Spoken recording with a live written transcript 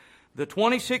the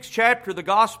 26th chapter of the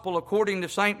Gospel according to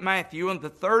St. Matthew, and the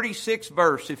 36th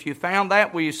verse. If you found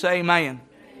that, will you say amen?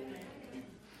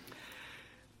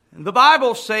 The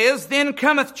Bible says, Then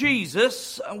cometh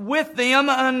Jesus with them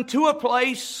unto a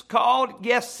place called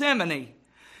Gethsemane,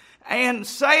 and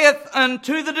saith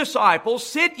unto the disciples,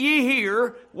 Sit ye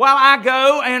here, while I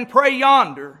go and pray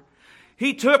yonder.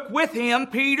 He took with him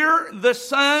Peter, the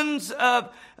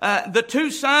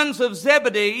two sons of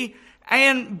Zebedee,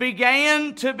 and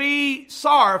began to be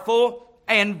sorrowful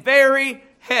and very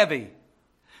heavy.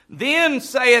 Then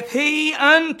saith he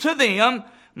unto them,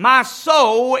 My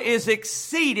soul is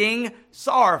exceeding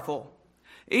sorrowful,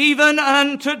 even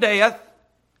unto death.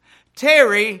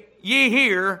 Tarry ye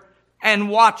here, and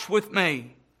watch with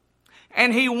me.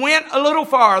 And he went a little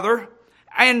farther,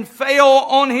 and fell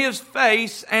on his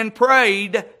face, and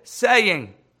prayed,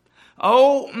 saying,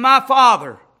 O my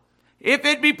Father, if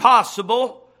it be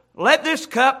possible, let this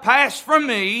cup pass from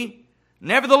me.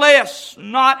 Nevertheless,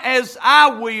 not as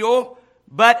I will,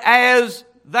 but as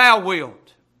thou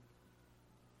wilt.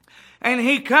 And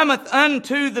he cometh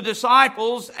unto the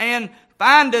disciples, and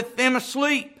findeth them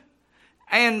asleep,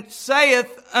 and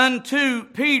saith unto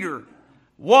Peter,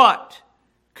 What?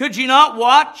 Could ye not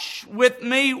watch with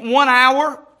me 1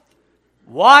 hour?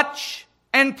 Watch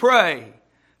and pray,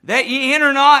 that ye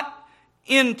enter not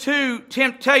into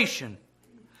temptation.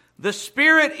 The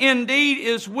spirit indeed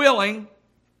is willing,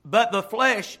 but the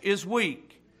flesh is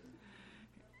weak.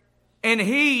 And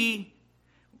he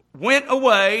went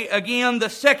away again the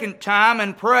second time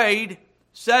and prayed,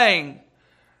 saying,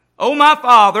 O my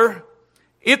Father,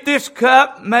 if this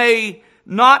cup may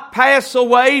not pass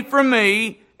away from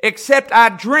me, except I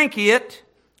drink it,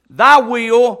 thy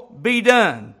will be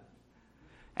done.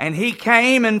 And he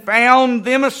came and found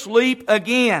them asleep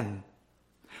again,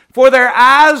 for their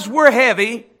eyes were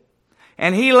heavy.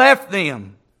 And he left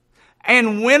them,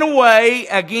 and went away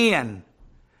again,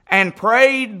 and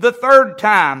prayed the third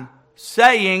time,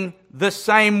 saying the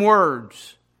same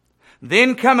words.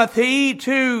 Then cometh he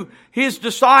to his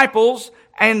disciples,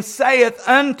 and saith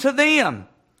unto them,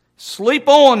 Sleep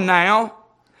on now,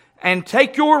 and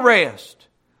take your rest.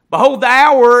 Behold, the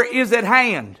hour is at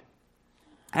hand,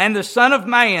 and the Son of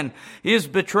Man is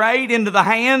betrayed into the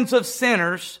hands of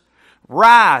sinners.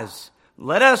 Rise,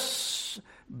 let us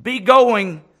be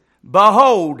going.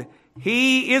 Behold,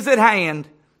 he is at hand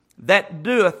that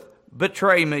doeth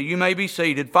betray me. You may be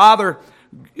seated. Father,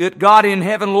 God in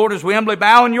heaven, Lord, as we humbly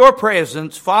bow in your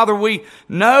presence, Father, we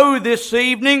know this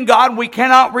evening, God, we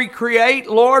cannot recreate,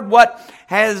 Lord, what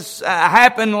has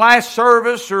happened last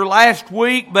service or last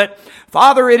week, but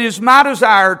Father, it is my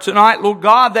desire tonight, Lord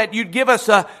God, that you'd give us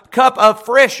a cup of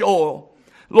fresh oil.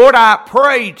 Lord, I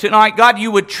pray tonight, God,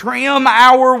 you would trim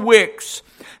our wicks.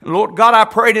 Lord God, I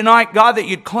pray tonight, God, that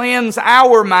you'd cleanse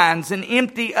our minds and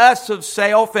empty us of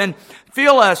self and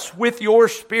fill us with your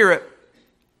Spirit.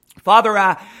 Father,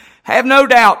 I have no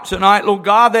doubt tonight, Lord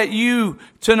God, that you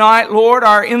tonight, Lord,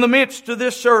 are in the midst of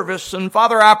this service. And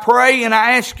Father, I pray and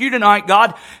I ask you tonight,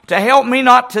 God, to help me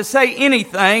not to say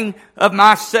anything of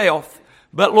myself.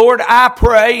 But Lord, I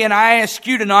pray and I ask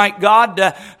you tonight, God,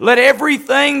 to let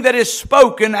everything that is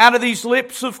spoken out of these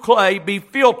lips of clay be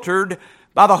filtered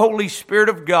by the Holy Spirit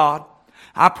of God.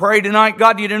 I pray tonight,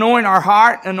 God, you'd anoint our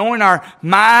heart, anoint our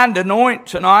mind, anoint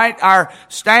tonight our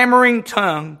stammering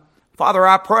tongue. Father,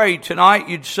 I pray tonight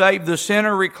you'd save the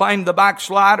sinner, reclaim the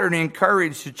backslider, and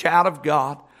encourage the child of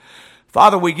God.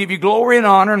 Father, we give you glory and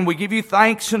honor, and we give you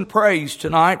thanks and praise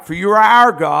tonight, for you are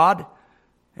our God,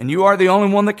 and you are the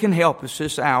only one that can help us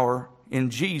this hour.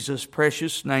 In Jesus'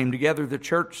 precious name. Together the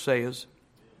church says,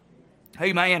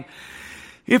 Amen.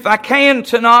 If I can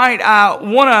tonight, I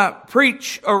want to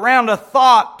preach around a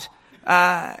thought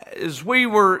as we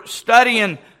were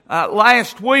studying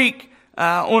last week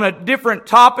on a different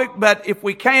topic. But if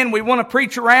we can, we want to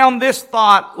preach around this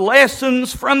thought,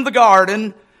 lessons from the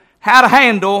garden, how to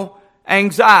handle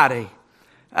anxiety.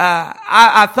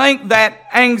 I think that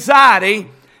anxiety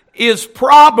is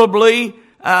probably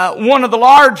one of the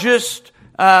largest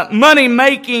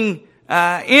money-making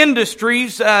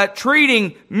industries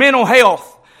treating mental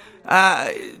health.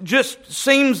 Just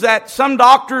seems that some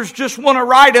doctors just want to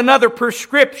write another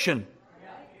prescription.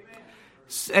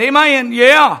 Amen.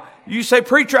 Yeah. You say,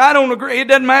 preacher, I don't agree. It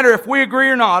doesn't matter if we agree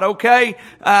or not, okay?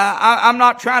 I'm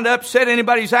not trying to upset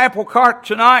anybody's apple cart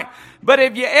tonight. But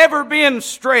have you ever been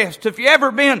stressed? Have you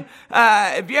ever been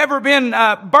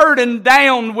burdened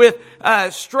down with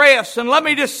stress? And let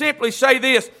me just simply say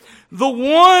this. The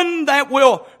one that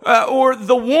will, or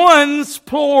the ones,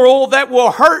 plural, that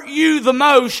will hurt you the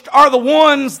most are the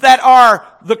ones that are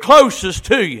the closest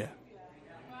to you.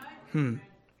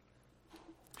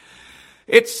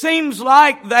 It seems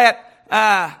like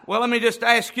that, let me just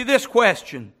ask you this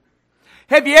question.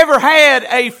 Have you ever had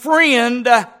a friend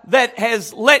that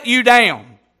has let you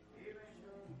down?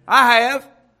 I have.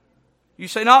 You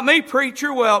say, not me,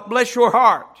 preacher. Well, bless your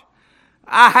heart.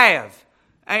 I have.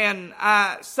 And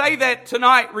I say that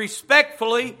tonight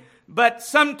respectfully, but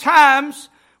sometimes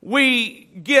we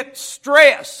get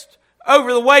stressed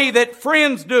over the way that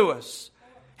friends do us.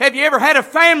 Have you ever had a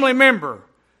family member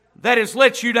that has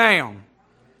let you down?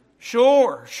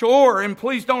 Sure. And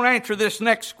please don't answer this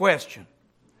next question.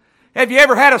 Have you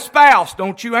ever had a spouse,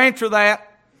 don't you answer that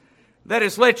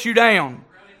has let you down?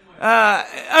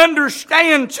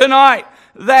 Understand tonight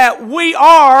that we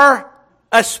are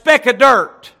a speck of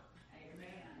dirt.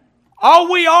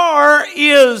 All we are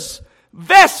is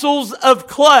vessels of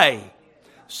clay.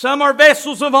 Some are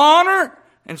vessels of honor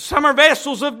and some are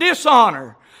vessels of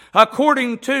dishonor,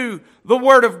 according to the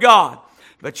Word of God.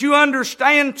 But you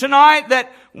understand tonight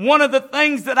that one of the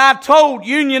things that I told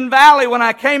Union Valley when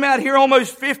I came out here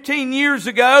almost 15 years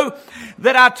ago,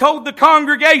 that I told the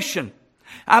congregation,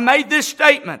 I made this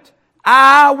statement,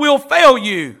 I will fail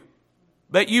you,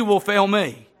 but you will fail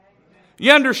me.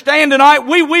 You understand tonight,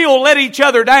 we will let each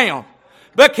other down.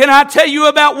 But can I tell you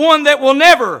about one that will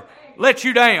never let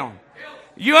you down?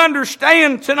 You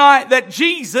understand tonight that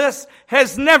Jesus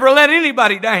has never let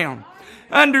anybody down.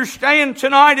 Understand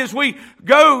tonight as we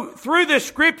go through this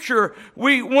scripture,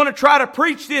 we want to try to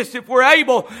preach this, if we're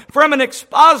able, from an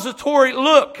expository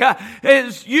look.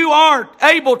 As you are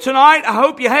able tonight, I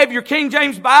hope you have your King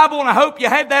James Bible, and I hope you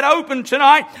have that open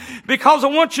tonight, because I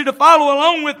want you to follow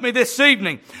along with me this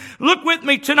evening. Look with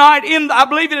me tonight I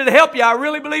believe it'll help you. I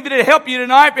really believe it'll help you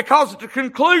tonight, because at the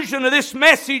conclusion of this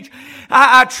message,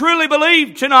 I truly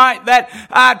believe tonight that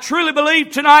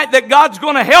God's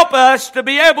going to help us to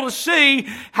be able to see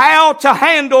how to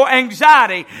handle anxiety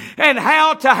and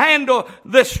how to handle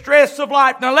the stress of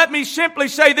life. Now let me simply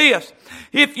say this.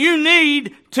 If you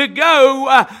need to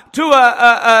go to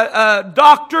a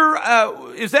doctor,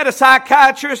 is that a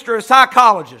psychiatrist or a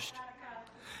psychologist?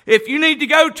 If you need to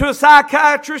go to a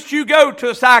psychiatrist, you go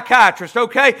to a psychiatrist,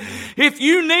 okay? If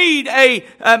you need a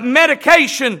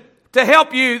medication to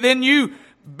help you, then you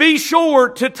be sure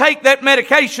to take that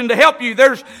medication to help you.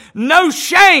 There's no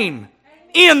shame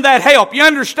in that help. You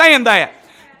understand that?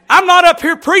 I'm not up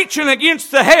here preaching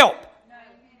against the help.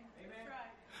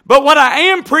 But what I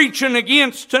am preaching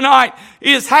against tonight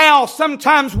is how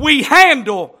sometimes we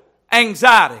handle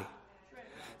anxiety.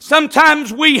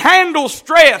 Sometimes we handle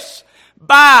stress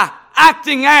by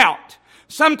acting out.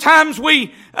 Sometimes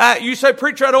you say,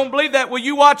 preacher, I don't believe that. Well,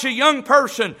 you watch a young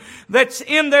person that's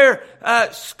in their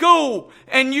school,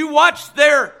 and you watch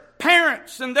their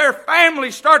parents and their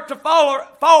family start to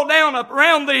fall down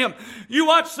around them. You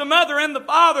watch the mother and the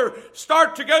father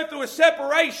start to go through a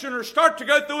separation or start to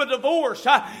go through a divorce.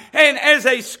 And as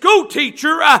a school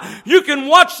teacher, you can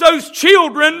watch those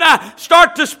children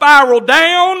start to spiral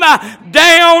down.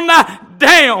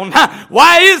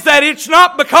 Why is that? It's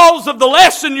not because of the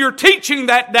lesson you're teaching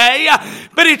that day,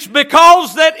 but it's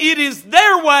because that it is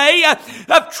their way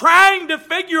of trying to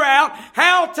figure out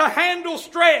how to handle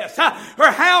stress or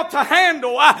how to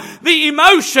handle the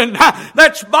emotion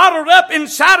that's bottled up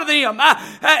inside of them.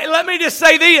 Let me just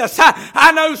say this.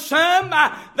 I know some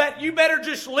that you better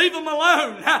just leave them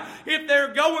alone. If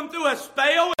they're going through a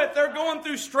spell, if they're going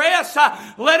through stress,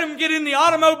 let them get in the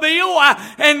automobile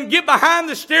and get behind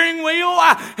the steering wheel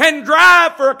and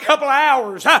drive for a couple of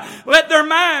hours. Let their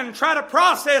mind try to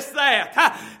process that.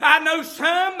 I know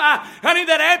some, honey,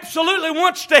 that absolutely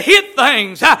wants to hit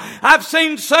things. I've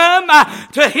seen some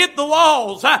to hit the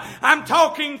walls. I'm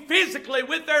talking physically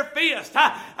with their fist.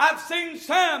 I've seen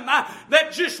some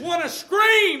that just want to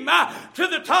scream to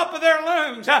the top of their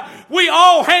lungs. We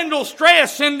all handle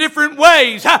stress in different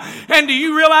ways. And do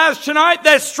you realize tonight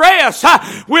that stress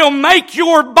will make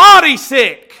your body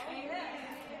sick?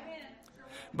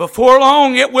 Before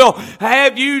long, it will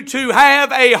have you to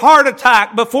have a heart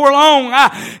attack. Before long,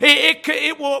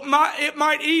 it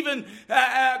might even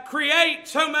create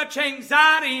so much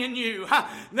anxiety in you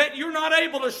that you're not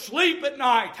able to sleep at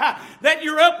night, that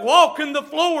you're up walking the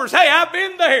floors. Hey, I've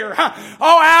been there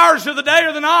all hours of the day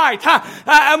or the night.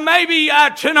 Maybe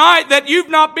tonight that you've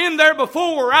not been there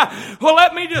before. Well,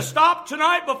 let me just stop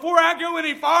tonight before I go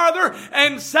any farther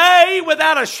and say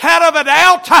without a shadow of a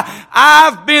doubt,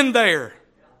 I've been there.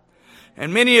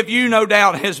 And many of you, no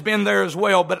doubt, has been there as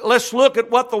well. But let's look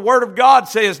at what the Word of God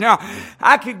says. Now,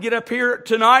 I could get up here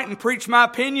tonight and preach my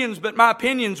opinions, but my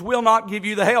opinions will not give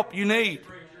you the help you need.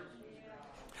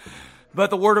 But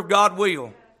the Word of God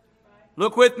will.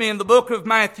 Look with me in the book of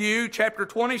Matthew, chapter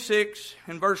 26,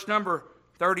 and verse number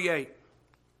 38.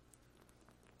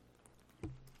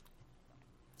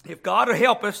 if God will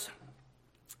help us,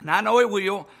 and I know He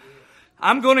will,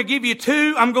 I'm going to give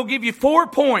you 4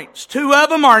 points. 2 of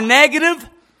them are negative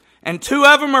and 2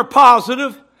 of them are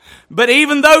positive. But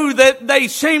even though that they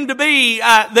seem to be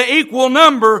the equal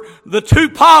number, the 2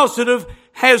 positive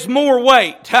has more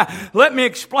weight. Let me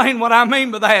explain what I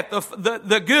mean by that.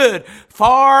 The good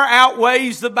far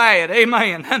outweighs the bad.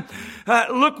 Amen.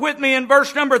 Look with me in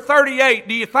verse number 38.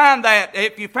 Do you find that?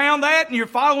 If you found that and you're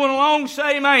following along,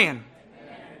 say amen.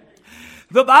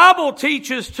 The Bible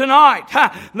teaches tonight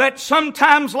that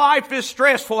sometimes life is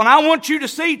stressful. And I want you to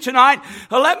see tonight,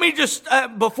 let me just,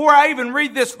 before I even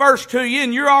read this verse to you,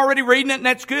 and you're already reading it, and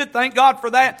that's good, thank God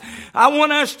for that. I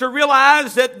want us to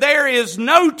realize that there is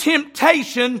no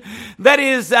temptation that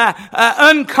is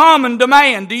uncommon to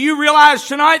man. Do you realize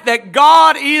tonight that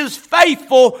God is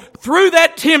faithful through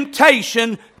that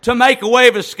temptation to make a way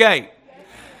of escape?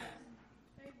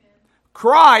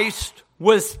 Christ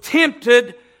was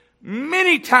tempted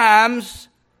many times,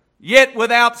 yet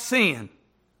without sin.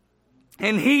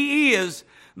 And He is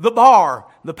the bar.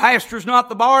 The pastor's not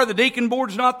the bar. The deacon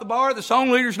board's not the bar. The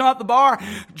song leader's not the bar.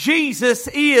 Jesus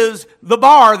is the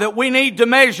bar that we need to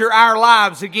measure our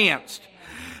lives against.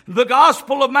 The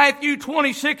Gospel of Matthew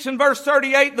 26 and verse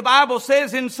 38, the Bible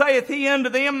says, "And saith He unto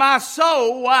them, My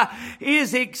soul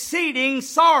is exceeding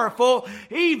sorrowful,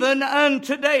 even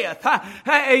unto death."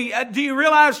 Do you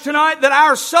realize tonight that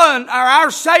our Son, or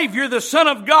our Savior, the Son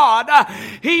of God,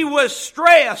 He was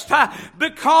stressed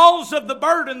because of the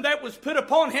burden that was put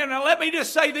upon Him. Now let me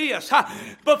just say this.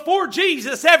 Before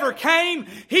Jesus ever came,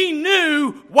 He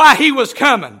knew why He was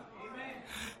coming.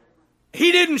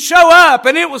 He didn't show up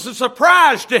and it was a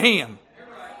surprise to Him.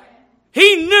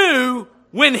 He knew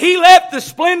when He left the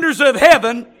splendors of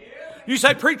heaven. You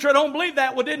say, "Preacher, I don't believe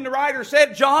that." Well, didn't the writer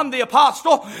said, John the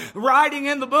Apostle, writing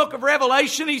in the book of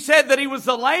Revelation, he said that He was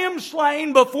the Lamb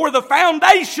slain before the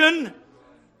foundation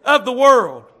of the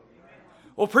world.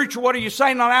 Well, preacher, what are you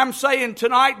saying? I'm saying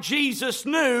tonight Jesus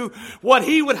knew what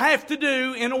He would have to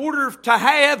do in order to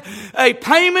have a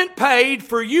payment paid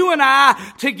for you and I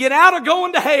to get out of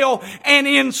going to hell. And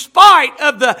in spite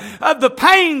of the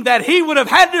pain that He would have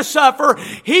had to suffer,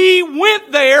 He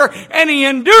went there and He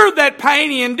endured that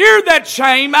pain. He endured that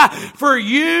shame for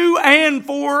you and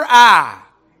for I.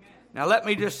 Now let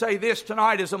me just say this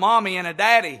tonight as a mommy and a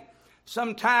daddy.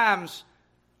 Sometimes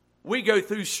we go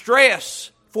through stress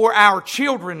for our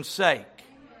children's sake.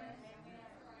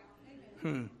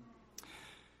 Don't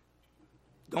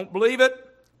believe it?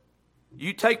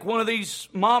 You take one of these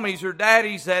mommies or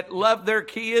daddies that love their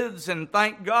kids and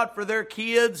thank God for their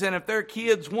kids, and if their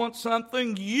kids want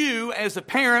something, you as a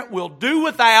parent will do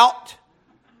without.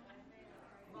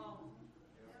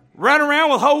 Run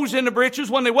around with holes in the britches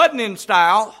when they wasn't in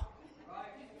style.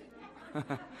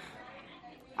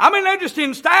 I mean, they're just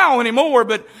in style anymore,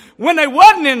 but when they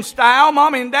wasn't in style,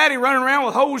 mommy and daddy running around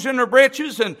with holes in their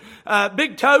britches and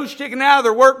big toes sticking out of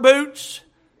their work boots.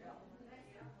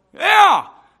 Yeah,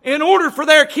 in order for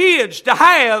their kids to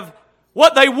have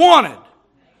what they wanted.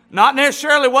 Not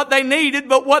necessarily what they needed,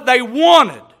 but what they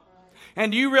wanted.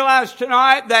 And do you realize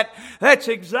tonight that that's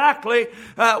exactly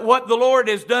what the Lord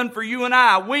has done for you and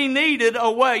I? We needed a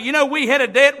way. You know, we had a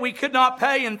debt we could not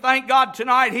pay, and thank God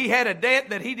tonight He had a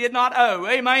debt that He did not owe.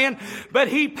 Amen? But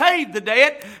He paid the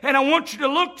debt, and I want you to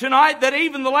look tonight that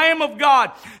even the Lamb of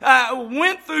God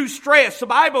went through stress. The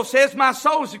Bible says, "My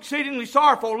soul is exceedingly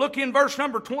sorrowful." Look in verse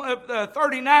number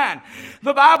 39.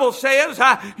 The Bible says,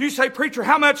 you say, "Preacher,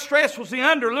 how much stress was He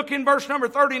under?" Look in verse number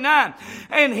 39.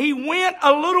 "And He went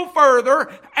a little further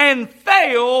and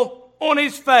fell on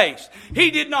His face." He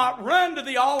did not run to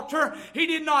the altar. He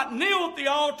did not kneel at the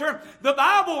altar. The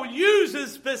Bible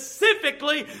uses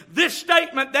specifically this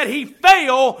statement that He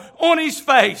fell on His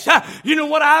face. You know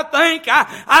what I think?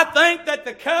 I think that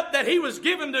the cup that He was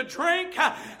given to drink,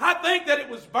 I think that it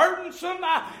was burdensome.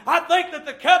 I think that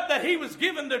the cup that He was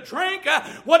given to drink,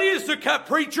 what is the cup,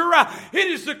 preacher? It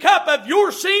is the cup of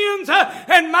your sins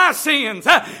and my sins.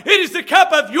 It is the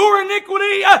cup of your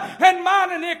iniquity and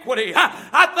mine iniquity.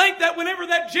 I think that whenever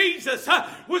that Jesus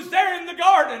was there in the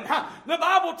garden, the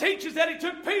Bible teaches that He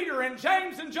took Peter and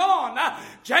James and John,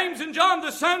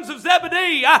 the sons of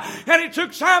Zebedee, and He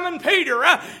took Simon Peter,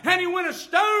 and He went a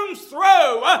stone's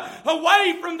throw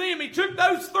away from them. He took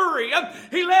those 3.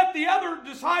 He left the other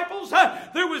disciples.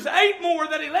 There was 8 more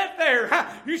that He left there.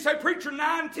 You say, "Preacher,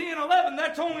 9, 10, 11,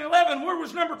 that's only 11. Where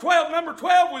was number 12? Number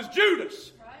 12 was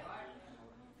Judas.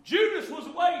 Judas was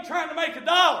away trying to make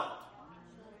 $1.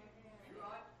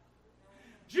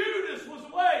 Judas was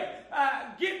away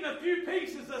getting a few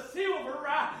pieces of silver.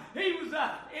 He was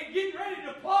getting ready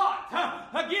to plot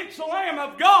against the Lamb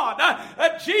of God.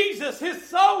 Jesus, his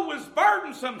soul was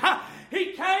burdensome.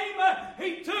 He came,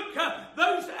 he took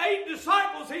those 8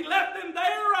 disciples, he left them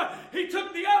there. He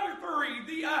took the other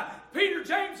 3, Peter,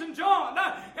 James, and John,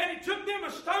 and he took them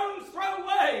a stone's throw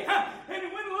away. And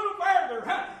he went a little further.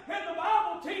 And the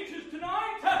Bible teaches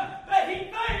tonight that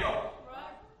he fell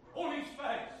on his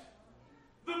face.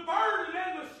 The burden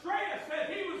and the stress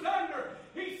that he was under,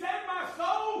 he said, my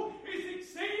soul is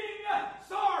exceeding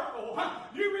sorrowful.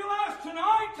 You realize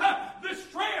tonight the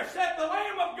stress that the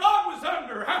Lamb of God was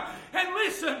under. And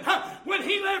listen, when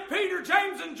he left Peter,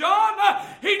 James, and John,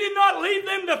 he did not leave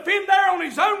them to fend there on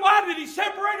his own. Why did he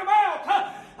separate them out?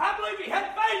 I believe he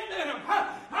had faith in them.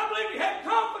 I believe he had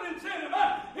confidence in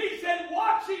them. He said,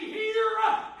 watch ye here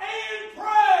and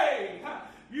pray.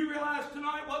 You realize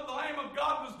tonight what the Lamb of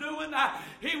God was doing?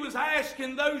 He was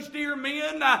asking those dear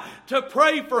men to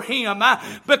pray for him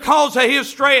because of his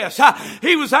stress.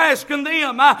 He was asking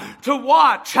them to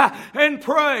watch and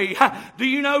pray. Do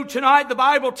you know tonight the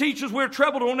Bible teaches we're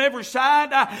troubled on every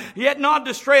side, yet not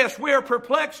distressed. We are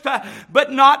perplexed,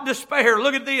 but not despair.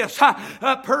 Look at this.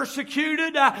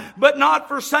 Persecuted, but not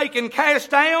forsaken.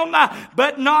 Cast down,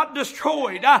 but not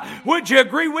destroyed. Would you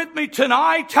agree with me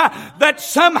tonight that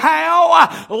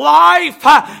somehow life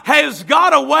has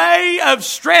got a way of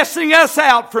stressing us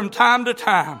out from time to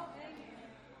time?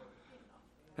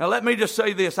 Now let me just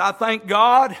say this. I thank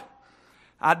God.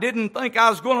 I didn't think I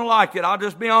was going to like it. I'll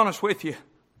just be honest with you.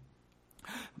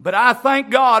 But I thank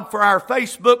God for our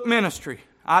Facebook ministry.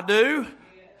 I do.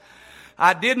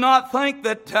 I did not think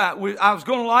that I was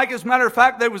going to like it. As a matter of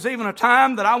fact, there was even a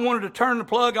time that I wanted to turn the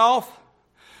plug off.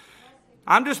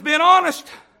 I'm just being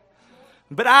honest.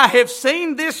 But I have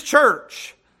seen this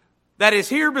church that is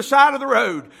here beside of the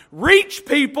road reach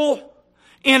people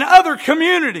in other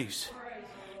communities,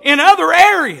 in other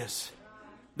areas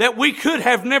that we could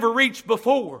have never reached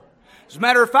before. As a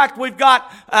matter of fact, we've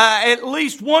got at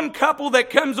least one couple that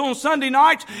comes on Sunday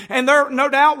nights, and they're no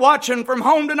doubt watching from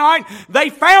home tonight. They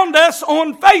found us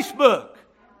on Facebook.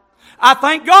 I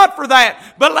thank God for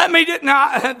that. But let me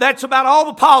now, that's about all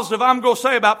the positive I'm going to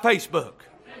say about Facebook.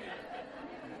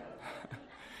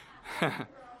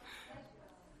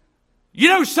 You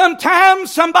know,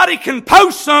 sometimes somebody can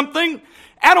post something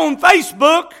out on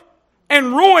Facebook and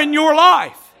ruin your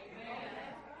life.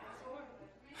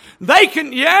 They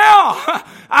can,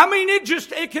 I mean,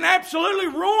 it can absolutely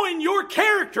ruin your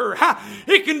character.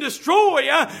 It can destroy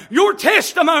your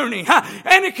testimony.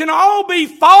 And it can all be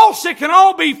false. It can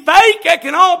all be fake. It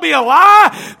can all be a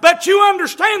lie. But you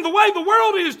understand the way the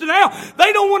world is now.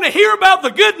 They don't want to hear about the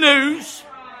good news.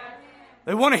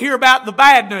 They want to hear about the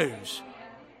bad news.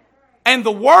 And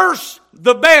the worse,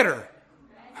 the better.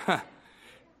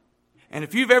 And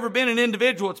if you've ever been an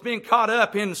individual that's been caught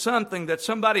up in something that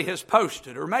somebody has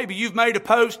posted, or maybe you've made a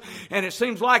post and it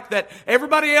seems like that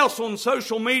everybody else on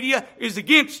social media is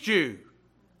against you.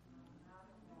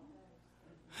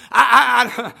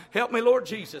 Help me, Lord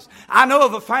Jesus. I know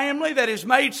of a family that has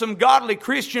made some godly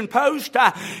Christian posts,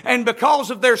 and because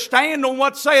of their stand on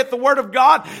what saith the Word of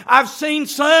God, I've seen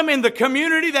some in the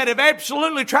community that have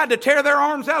absolutely tried to tear their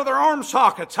arms out of their arm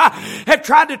sockets, have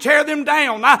tried to tear them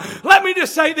down. Let me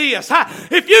just say this.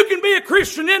 If you can be a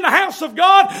Christian in the house of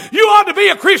God, you ought to be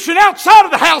a Christian outside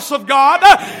of the house of God.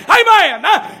 Amen.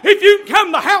 If you can come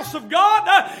to the house of God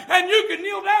and you can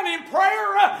kneel down in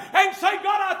prayer and say,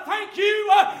 God, I thank you.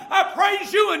 I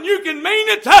praise you, and you can mean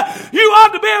it. You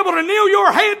ought to be able to kneel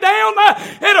your head down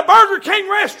at a Burger King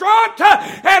restaurant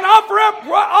and offer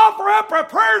up a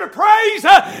prayer to praise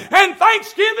and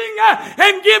thanksgiving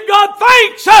and give God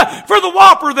thanks for the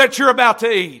Whopper that you're about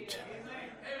to eat.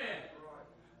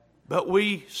 But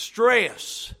we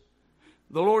stress.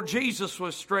 The Lord Jesus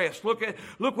was stressed.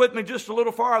 Look with me just a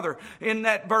little farther in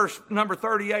that verse number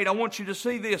 38. I want you to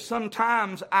see this.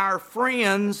 Sometimes our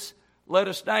friends let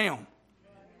us down.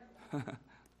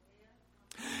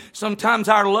 Sometimes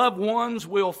our loved ones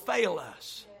will fail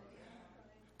us.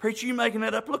 Preacher, you making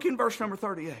that up? Look in verse number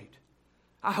 38.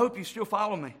 I hope you still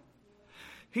follow me.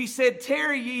 He said,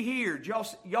 tarry ye here. Did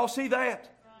y'all see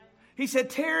that? He said,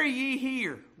 tarry ye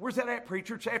here. Where's that at,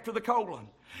 preacher? It's after the colon.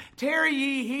 Tarry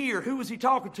ye here. Who was he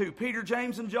talking to? Peter,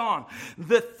 James, and John.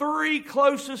 The 3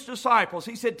 closest disciples.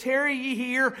 He said, tarry ye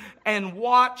here and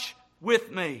watch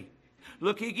with me.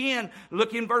 Look again.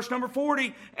 Look in verse number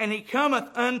 40. And he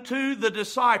cometh unto the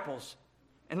disciples.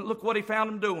 And look what he found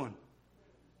them doing.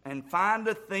 And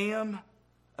findeth them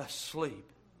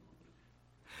asleep.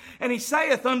 And he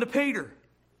saith unto Peter,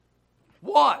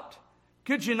 what?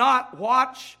 Could you not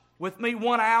watch with me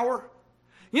 1 hour?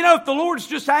 You know, if the Lord's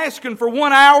just asking for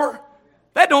 1 hour,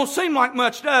 that don't seem like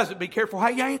much, does it? Be careful how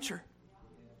you answer.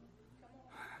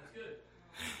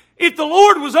 If the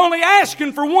Lord was only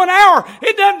asking for 1 hour,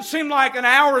 it doesn't seem like an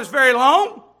hour is very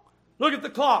long. Look at the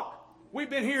clock. We've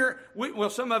been here,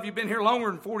 some of you have been here longer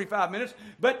than 45 minutes,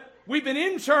 but we've been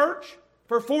in church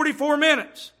for 44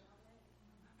 minutes.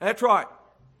 That's right.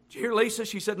 Did you hear Lisa?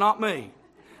 She said, not me.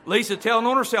 Lisa telling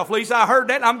on herself. Lisa, I heard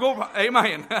that, and I'm going,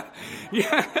 amen.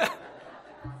 Yeah.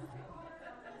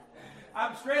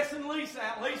 I'm stressing Lisa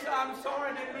out. Lisa, I'm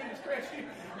sorry, I didn't mean to stress you.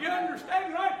 You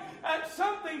understand, right?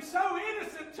 Something so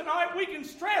innocent tonight, we can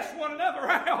stress one another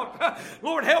out.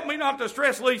 Lord, help me not to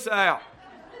stress Lisa out.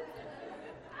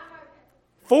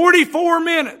 44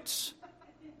 minutes.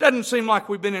 Doesn't seem like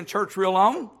we've been in church real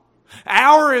long.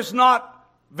 Hour is not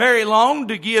very long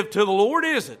to give to the Lord,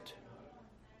 is it?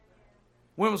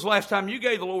 When was the last time you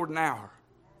gave the Lord an hour?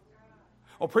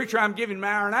 Oh, preacher, I'm giving him an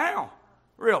hour now.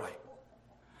 Really?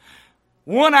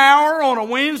 1 hour on a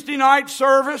Wednesday night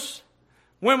service.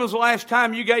 When was the last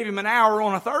time you gave him an hour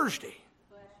on a Thursday?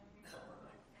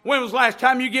 When was the last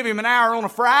time you gave him an hour on a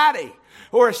Friday?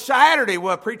 Or a Saturday?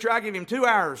 Well, preacher, I give him 2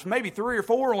 hours, maybe 3 or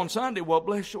 4 on Sunday. Well,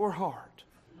 bless your heart.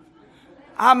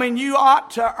 I mean, you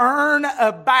ought to earn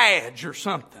a badge or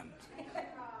something.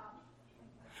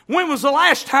 When was the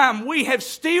last time we have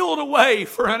stealed away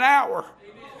for an hour?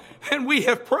 And we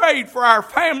have prayed for our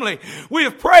family. We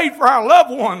have prayed for our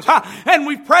loved ones. And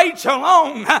we've prayed so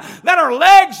long that our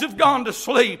legs have gone to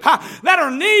sleep. That our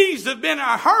knees have been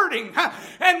hurting.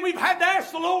 And we've had to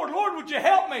ask the Lord, Lord, would you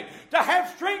help me to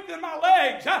have strength in my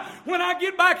legs when I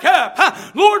get back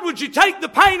up? Lord, would you take the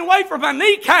pain away from my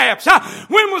kneecaps?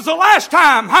 When was the last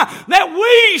time that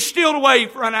we stealed away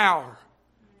for an hour?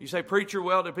 You say, preacher,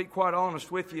 well, to be quite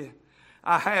honest with you,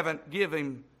 I haven't given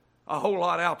him a whole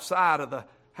lot outside of the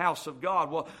house of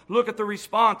God. Well, look at the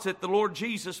response that the Lord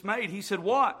Jesus made. He said,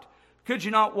 what? Could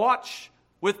you not watch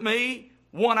with me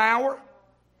 1 hour?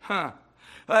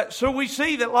 So we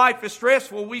see that life is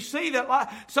stressful. We see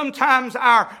that sometimes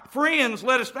our friends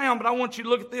let us down. But I want you to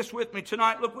look at this with me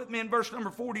tonight. Look with me in verse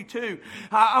number 42.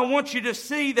 I want you to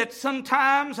see that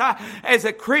sometimes as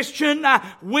a Christian,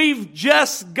 we've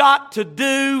just got to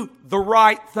do the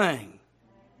right thing.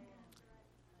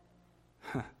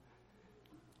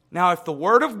 Now, if the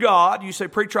Word of God, you say,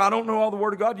 preacher, I don't know all the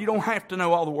Word of God. You don't have to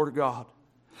know all the Word of God.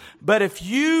 But if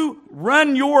you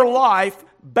run your life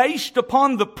based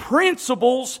upon the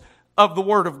principles of the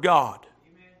Word of God,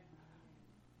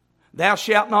 thou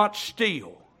shalt not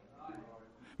steal.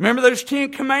 Remember those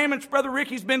 10 commandments Brother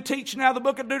Ricky's been teaching out of the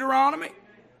book of Deuteronomy?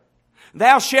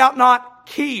 Thou shalt not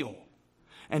kill.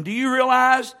 And do you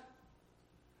realize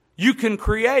you can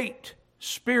create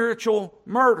spiritual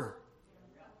murder?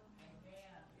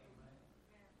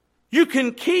 You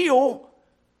can kill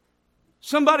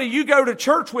somebody you go to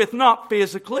church with, not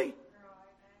physically.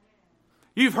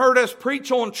 You've heard us preach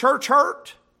on church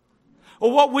hurt.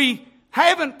 Well, what we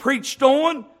haven't preached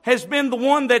on has been the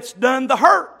one that's done the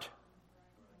hurt.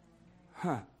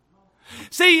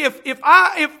 See,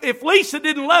 if Lisa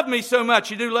didn't love me so much,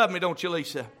 you do love me, don't you,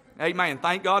 Lisa? Amen.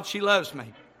 Thank God she loves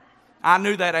me. I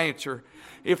knew that answer.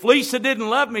 If Lisa didn't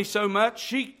love me so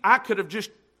much, I could have just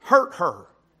hurt her.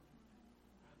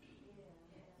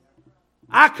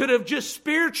 I could have just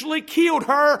spiritually killed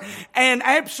her and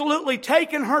absolutely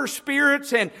taken her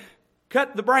spirits and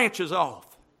cut the branches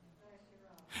off.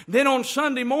 Then on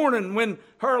Sunday morning when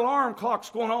her alarm clock's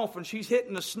going off and she's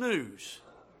hitting the snooze.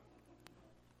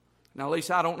 Now,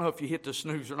 Lisa, I don't know if you hit the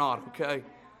snooze or not, okay?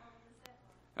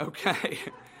 Okay.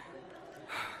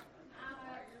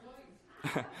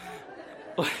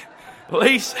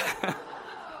 Lisa.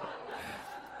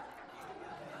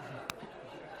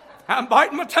 I'm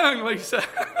biting my tongue, Lisa.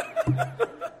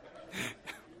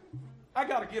 I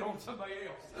got to get on somebody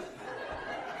else.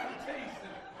 I'm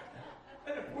teasing.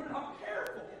 And if we're not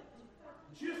careful,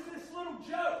 just this little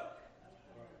joke,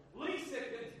 Lisa,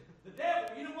 the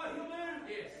devil, you know what he'll do?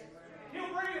 Yes.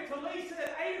 He'll bring it to Lisa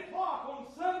at 8 o'clock on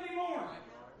Sunday morning.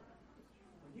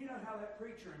 You know how that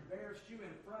preacher embarrassed you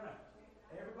in front of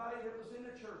everybody that was in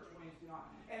the church Wednesday night.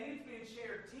 And it's been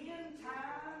shared 10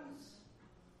 times.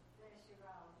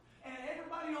 And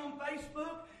everybody on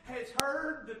Facebook has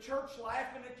heard the church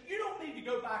laughing at you. You don't need to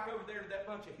go back over there to that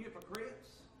bunch of hypocrites.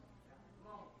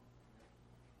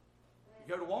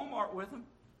 You go to Walmart with them.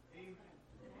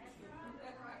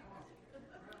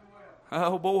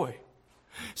 Oh boy.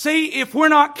 See, if we're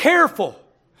not careful,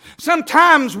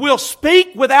 sometimes we'll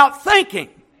speak without thinking.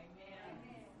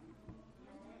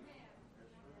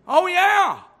 Oh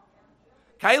yeah.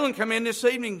 Kaylin come in this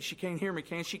evening. She can't hear me,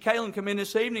 can she? Kaylin come in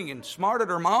this evening and smarted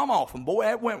her mom off. And boy,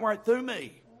 that went right through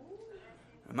me.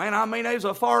 Man, I mean, there was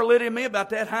a fire lit in me about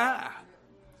that high.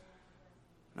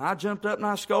 And I jumped up and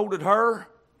I scolded her.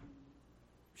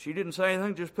 She didn't say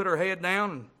anything, just put her head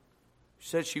down and she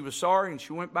said she was sorry, and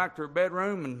she went back to her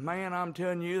bedroom. And man, I'm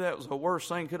telling you, that was the worst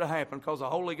thing could have happened, because the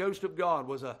Holy Ghost of God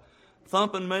was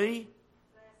thumping me,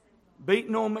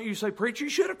 beating on me. You say, preacher, you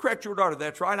should have corrected your daughter.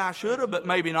 That's right, I should have, but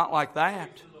maybe not like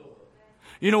that.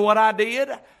 You know what I did?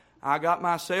 I got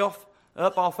myself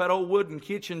up off that old wooden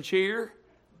kitchen chair.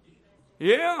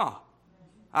 Yeah.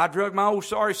 I drug my old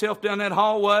sorry self down that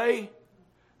hallway.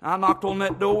 I knocked on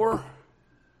that door.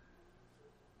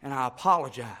 And I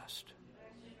apologized.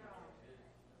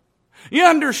 You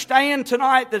understand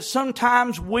tonight that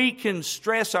sometimes we can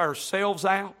stress ourselves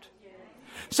out?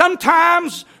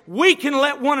 Sometimes we can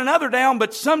let one another down,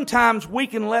 but sometimes we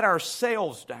can let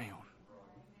ourselves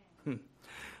down.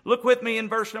 Look with me in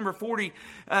verse number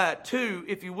 42,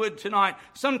 if you would, tonight.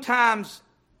 Sometimes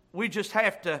we just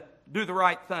have to do the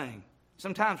right thing.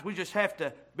 Sometimes we just have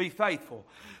to be faithful.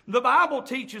 The Bible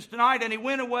teaches tonight, and he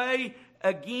went away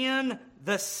again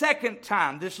the second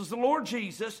time. This is the Lord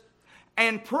Jesus.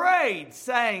 And prayed,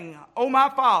 saying, "O my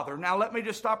Father." Now let me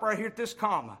just stop right here at this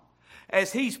comma.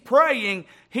 As he's praying,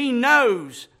 he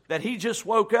knows that he just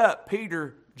woke up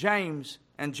Peter, James,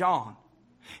 and John.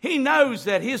 He knows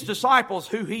that his disciples,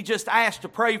 who he just asked to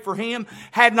pray for him,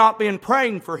 had not been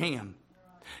praying for him.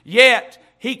 Yet,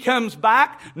 he comes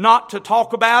back not to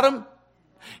talk about them.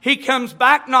 He comes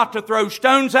back not to throw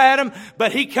stones at them,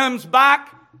 but he comes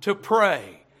back to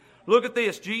pray. Look at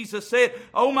this. Jesus said,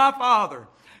 "O my Father,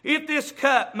 if this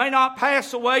cup may not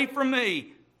pass away from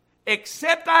me,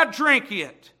 except I drink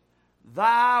it,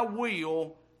 thy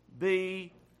will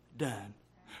be done."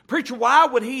 Preacher, why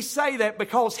would he say that?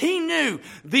 Because he knew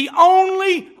the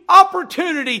only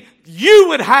opportunity you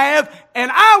would have and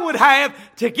I would have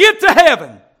to get to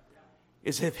heaven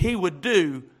is if he would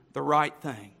do the right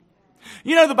thing.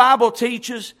 You know, the Bible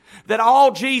teaches that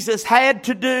all Jesus had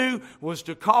to do was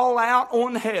to call out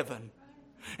on heaven.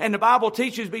 And the Bible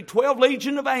teaches 12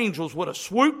 legion of angels would have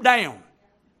swooped down,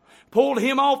 pulled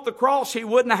him off the cross. He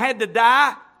wouldn't have had to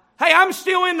die. Hey, I'm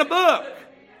still in the book.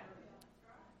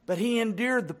 But he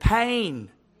endured the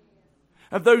pain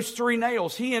of those 3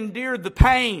 nails. He endured the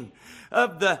pain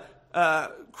of the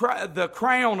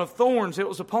crown of thorns that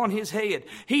was upon his head.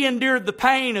 He endured the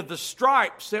pain of the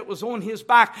stripes that was on his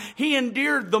back. He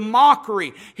endured the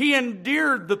mockery. He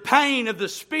endured the pain of the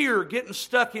spear getting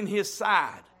stuck in his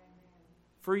side.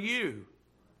 For you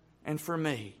and for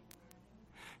me.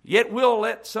 Yet we'll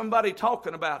let somebody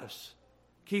talking about us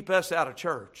keep us out of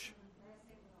church.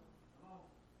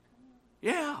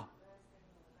 Yeah.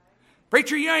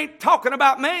 Preacher, you ain't talking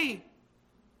about me.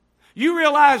 You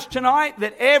realize tonight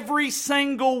that every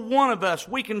single one of us,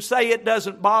 we can say it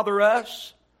doesn't bother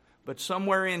us, but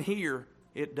somewhere in here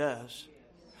it does.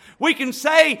 We can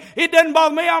say it doesn't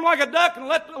bother me, I'm like a duck and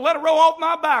let it roll off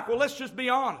my back. Well, let's just be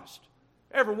honest.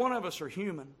 Every one of us are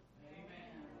human. Amen.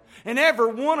 And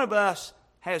every one of us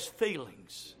has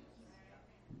feelings.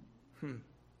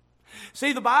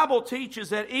 See, the Bible teaches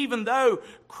that even though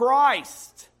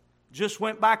Christ just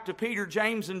went back to Peter,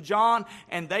 James, and John,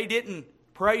 and they didn't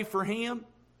pray for him,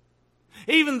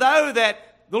 even though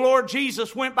that the Lord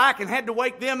Jesus went back and had to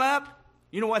wake them up,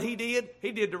 you know what he did?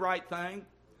 He did the right thing.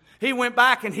 He went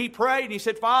back and he prayed and he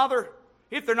said, "Father,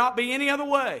 if there not be any other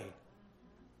way,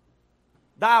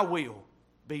 thy will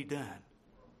be done."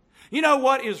 You know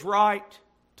what is right?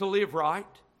 To live right.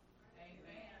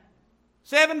 Amen.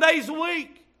 7 days a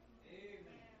week. Amen.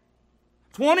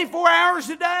 24 hours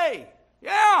a day.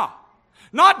 Yeah.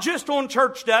 Not just on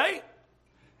church day.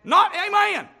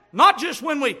 Amen. Not just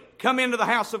when we come into the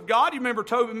house of God. You remember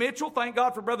Toby Mitchell? Thank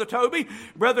God for Brother Toby.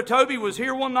 Brother Toby was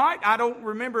here one night. I don't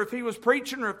remember if he was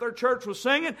preaching or if their church was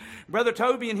singing. Brother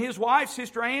Toby and his wife,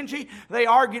 Sister Angie, they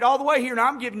argued all the way here. Now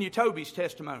I'm giving you Toby's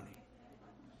testimony.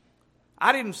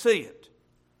 I didn't see it.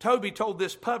 Toby told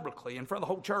this publicly in front of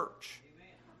the whole church.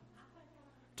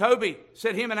 Toby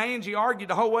said him and Angie argued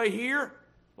the whole way here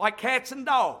like cats and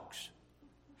dogs.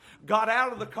 Got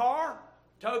out of the car.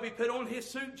 Toby put on his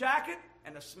suit jacket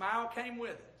and a smile came with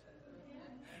it.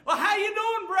 "Well, how you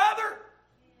doing, brother?"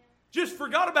 Just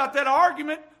forgot about that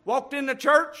argument. Walked into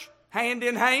church, hand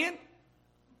in hand.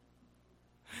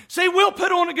 See, we'll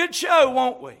put on a good show,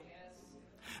 won't we?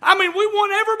 I mean, we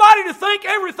want everybody to think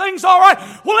everything's all right.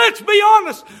 Well, let's be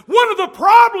honest. One of the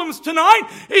problems tonight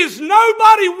is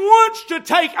nobody wants to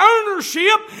take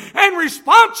ownership and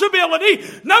responsibility.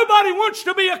 Nobody wants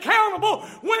to be accountable.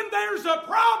 When there's a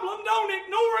problem, don't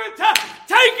ignore it.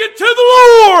 Take it to the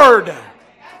Lord.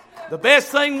 The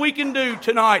best thing we can do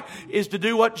tonight is to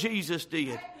do what Jesus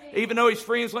did. Even though his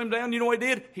friends let him down, you know what he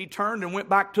did? He turned and went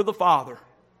back to the Father.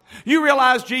 You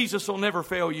realize Jesus will never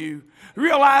fail you. You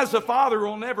realize the Father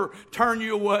will never turn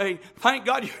you away. Thank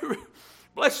God you...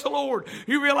 Bless the Lord.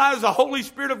 You realize the Holy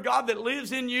Spirit of God that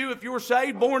lives in you, if you're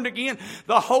saved, born again,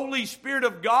 the Holy Spirit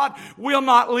of God will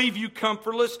not leave you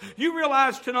comfortless. You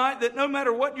realize tonight that no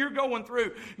matter what you're going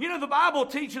through, you know, the Bible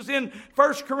teaches in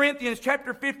 1 Corinthians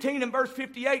chapter 15 and verse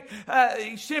 58,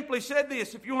 he simply said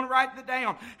this, if you want to write that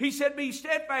down. He said, be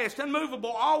steadfast,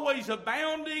 unmovable, always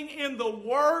abounding in the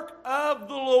work of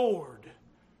the Lord.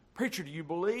 Preacher, do you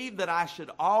believe that I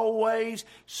should always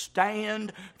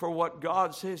stand for what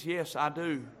God says? Yes, I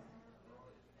do.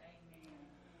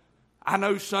 I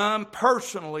know some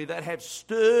personally that have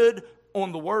stood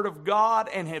on the Word of God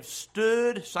and have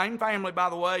stood, same family by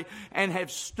the way, and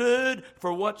have stood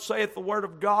for what saith the Word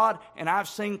of God, and I've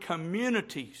seen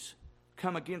communities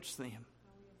come against them.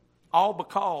 All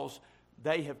because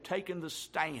they have taken the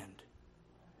stand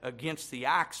against the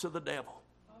acts of the devil.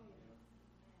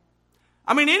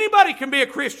 I mean, anybody can be a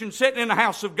Christian sitting in the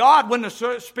house of God when the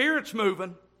Spirit's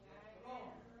moving.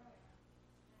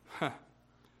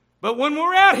 But when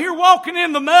we're out here walking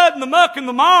in the mud and the muck and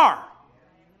the mar,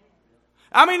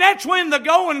 I mean, that's when the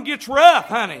going gets rough,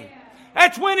 honey.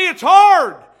 That's when it's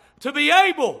hard to be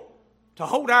able to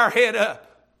hold our head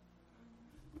up,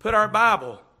 put our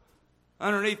Bible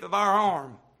underneath of our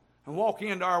arm, and walk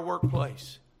into our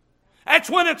workplace. That's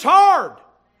when it's hard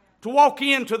to walk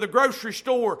into the grocery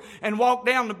store and walk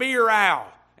down the beer aisle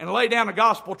and lay down a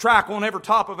gospel tract on every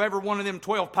top of every one of them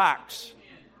 12 packs.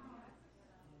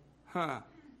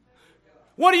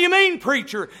 What do you mean,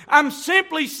 preacher? I'm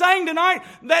simply saying tonight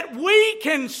that we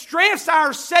can stress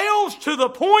ourselves to the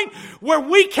point where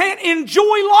we can't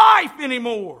enjoy life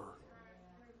anymore.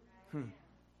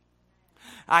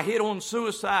 I hit on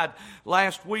suicide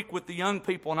last week with the young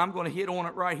people, and I'm going to hit on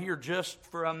it right here just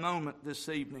for a moment this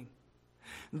evening.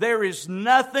 There is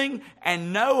nothing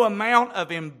and no amount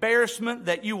of embarrassment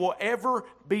that you will ever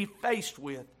be faced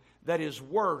with that is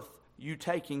worth you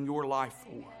taking your life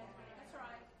for.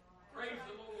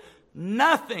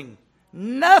 Nothing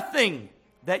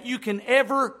that you can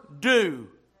ever do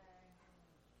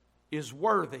is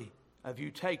worthy of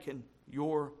you taking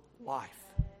your life.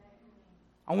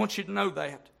 I want you to know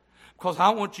that, because I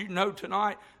want you to know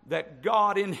tonight that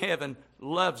God in heaven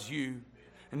loves you.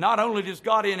 And not only does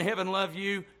God in heaven love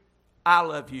you, I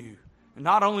love you. And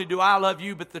not only do I love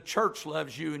you, but the church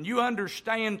loves you. And you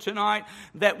understand tonight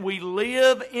that we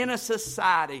live in a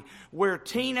society where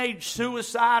teenage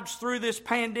suicides through this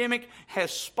pandemic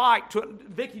has spiked.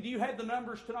 Vicki, do you have the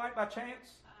numbers tonight by chance?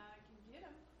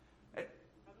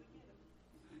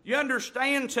 You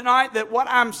understand tonight that what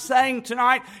I'm saying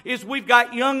tonight is we've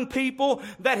got young people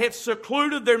that have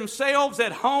secluded themselves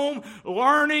at home,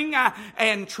 learning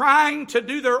and trying to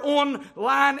do their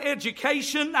online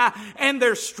education, and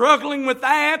they're struggling with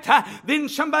that. Then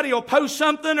somebody will post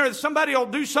something, or somebody will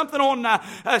do something on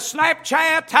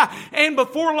Snapchat, and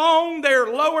before long they're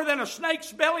lower than a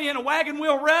snake's belly in a wagon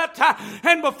wheel rut,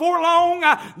 and before long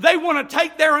they want to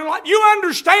take their own life. You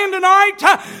understand tonight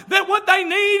that what they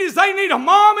need is they need a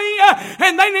mom,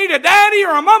 and they need a daddy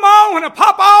or a mama and a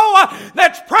papa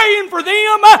that's praying for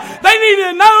them. They need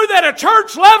to know that a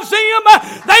church loves them.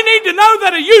 They need to know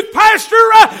that a youth pastor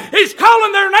is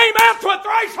calling their name out to a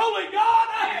thrice holy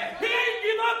God. He ain't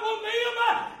give up on them,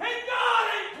 and God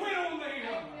ain't quit on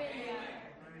them.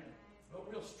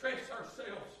 But we'll stress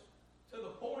ourselves to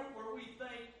the point where we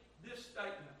think this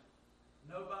statement: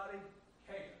 nobody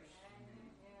cares.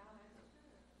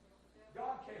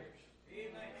 God cares.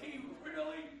 He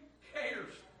really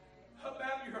cares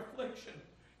about your affliction.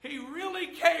 He really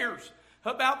cares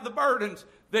about the burdens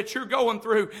that you're going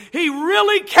through. He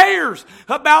really cares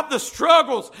about the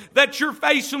struggles that you're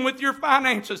facing with your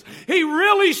finances. He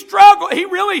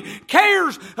really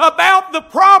cares about the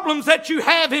problems that you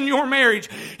have in your marriage.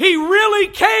 He really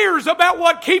cares about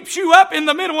what keeps you up in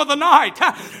the middle of the night.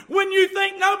 When you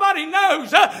think nobody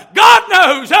knows, God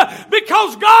knows,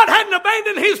 because God hadn't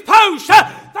abandoned His post.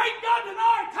 Thank God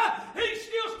tonight, He's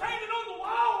still standing on the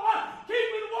wall,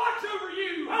 keeping watch over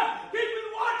you, keeping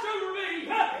watch over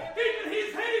me, keeping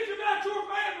His hedge about your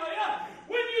family.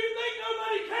 When you think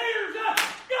nobody cares,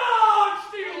 God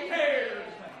still cares.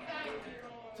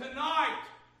 Tonight,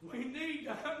 we need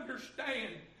to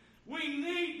understand. We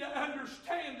need to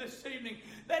understand this evening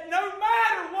that no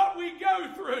matter what we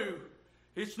go through,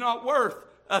 it's not worth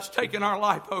us taking our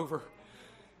life over.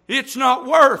 It's not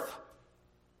worth.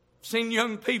 I've seen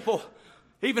young people,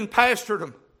 even pastored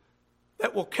them,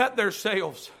 that will cut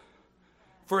themselves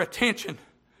for attention.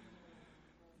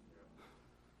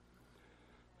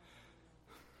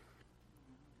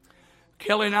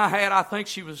 Kelly and I think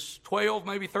she was 12,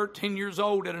 maybe 13 years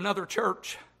old at another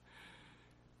church.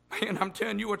 And I'm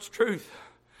telling you what's truth.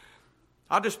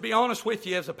 I'll just be honest with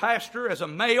you, as a pastor, as a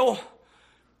male,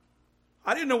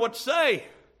 I didn't know what to say.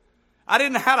 I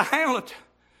didn't know how to handle it.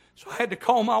 So I had to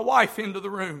call my wife into the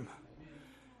room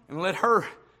and let her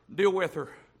deal with her.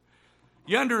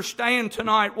 You understand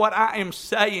tonight what I am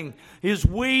saying is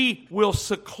we will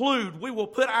seclude. We will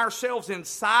put ourselves in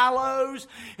silos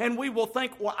and we will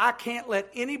think, well, I can't let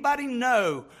anybody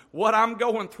know what I'm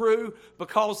going through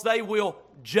because they will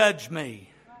judge me.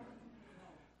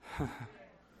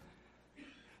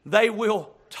 They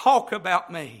will talk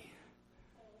about me.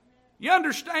 You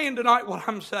understand tonight what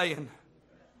I'm saying?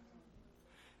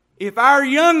 If our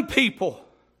young people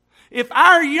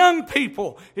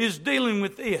is dealing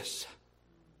with this,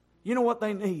 you know what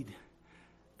they need?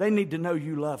 They need to know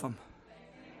you love them.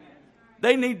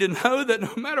 They need to know that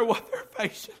no matter what they're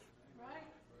facing,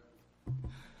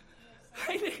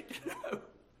 they need to know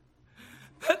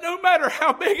that no matter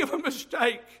how big of a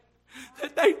mistake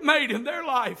that they've made in their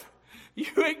life, you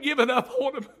ain't giving up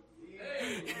on them.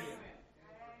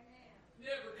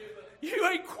 You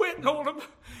ain't quitting on them.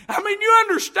 I mean, you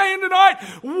understand tonight,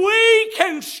 we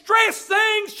can stress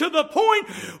things to the point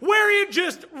where it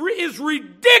just is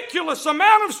ridiculous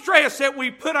amount of stress that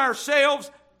we put ourselves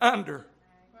under.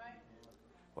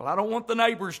 Well, I don't want the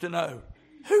neighbors to know.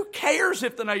 Who cares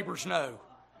if the neighbors know?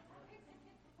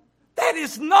 That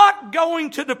is not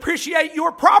going to depreciate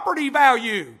your property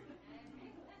value.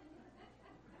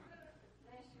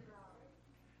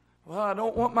 Well, I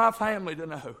don't want my family to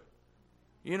know.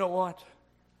 You know what?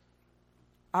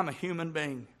 I'm a human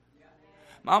being.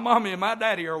 My mommy and my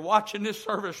daddy are watching this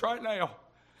service right now.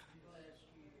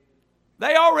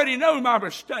 They already know my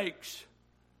mistakes.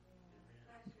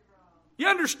 You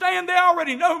understand? They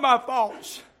already know my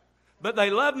faults. But they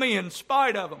love me in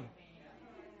spite of them.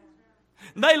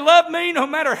 They love me no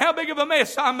matter how big of a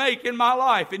mess I make in my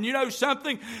life. And you know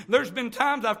something? There's been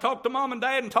times I've talked to mom and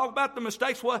dad and talked about the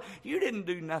mistakes. Well, you didn't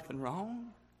do nothing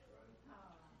wrong.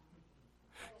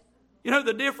 You know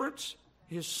the difference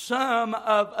is some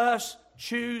of us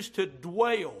choose to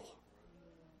dwell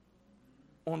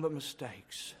on the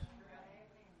mistakes.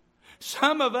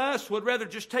 Some of us would rather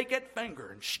just take that finger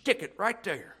and stick it right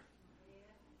there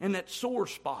in that sore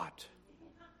spot.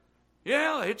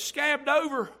 Yeah, it's scabbed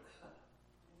over,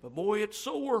 but boy, it's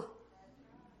sore.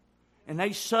 And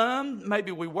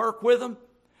maybe we work with them.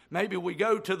 Maybe we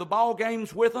go to the ball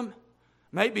games with them.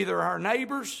 Maybe they're our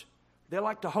neighbors. They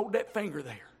like to hold that finger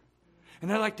there. And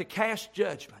they like to cast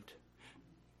judgment.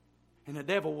 And the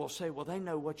devil will say, well, they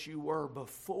know what you were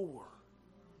before.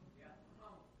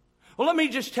 Well, let me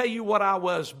just tell you what I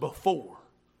was before.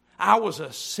 I was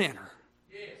a sinner.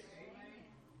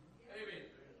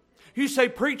 You say,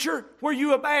 preacher, were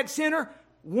you a bad sinner?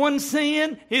 One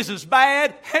sin is as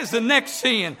bad as the next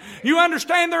sin. You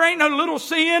understand there ain't no little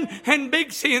sin and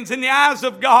big sins in the eyes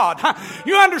of God.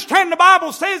 You understand the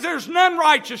Bible says there's none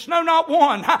righteous, no, not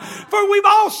one. For we've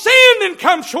all sinned and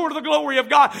come short of the glory of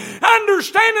God.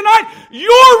 Understand tonight,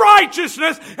 your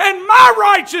righteousness and my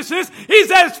righteousness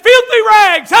is as filthy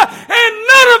rags. And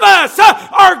none of us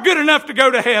are good enough to go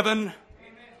to heaven.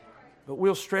 But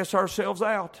we'll stress ourselves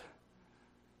out.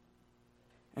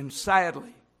 And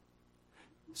sadly,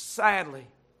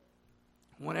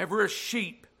 whenever a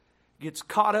sheep gets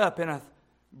caught up in a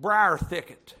briar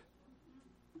thicket,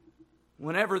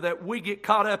 whenever that we get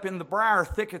caught up in the briar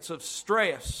thickets of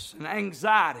stress and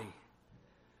anxiety,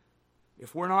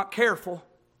 if we're not careful,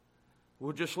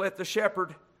 we'll just let the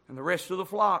shepherd and the rest of the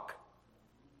flock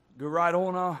go right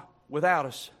on without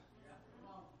us.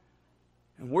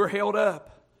 And we're held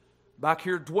up back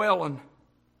here dwelling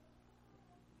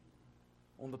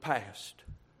on the past.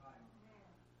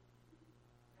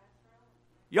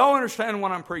 Y'all understand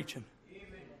what I'm preaching?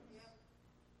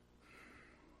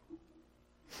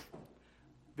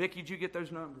 Vicki, did you get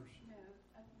those numbers? No,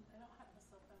 I don't have my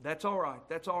cell phone. That's all right.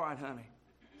 That's all right, honey.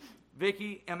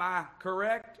 Vicki, am I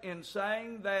correct in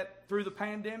saying that through the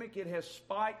pandemic it has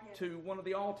spiked to one of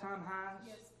the all-time highs?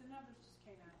 Yes, the numbers just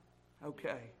came out.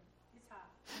 Okay. It's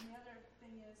high. And the other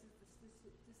thing is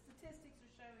the statistics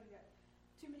are showing that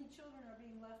too many children are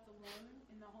being left alone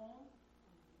in the home,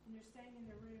 and they're staying in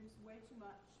their rooms way too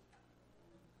much.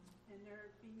 And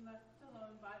they're being left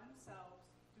alone by themselves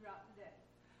throughout the day.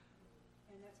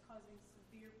 And that's causing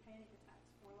severe panic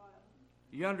attacks for a lot of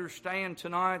them. You understand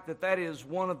tonight that is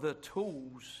one of the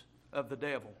tools of the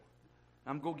devil.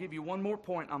 I'm going to give you one more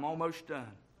point. I'm almost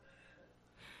done.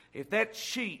 If that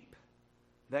sheep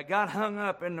that got hung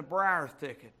up in the briar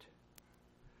thicket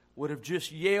would have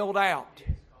just yelled out,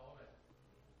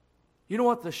 you know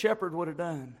what the shepherd would have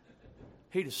done?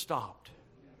 He'd have stopped.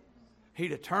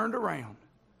 He'd have turned around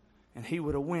and he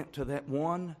would have went to that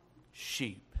one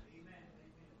sheep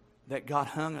that got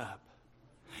hung up.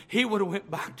 He would have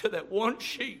went back to that one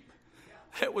sheep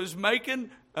that was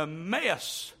making a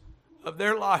mess of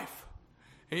their life.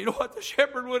 And you know what the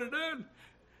shepherd would have done?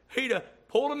 He'd have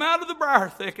pulled him out of the briar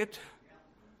thicket.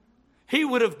 He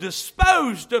would have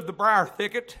disposed of the briar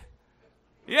thicket.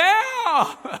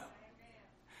 Yeah!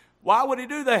 Why would he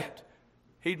do that?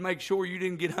 He'd make sure you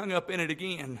didn't get hung up in it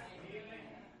again.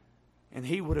 And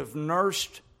he would have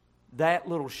nursed that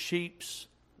little sheep's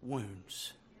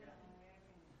wounds.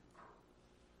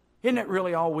 Isn't that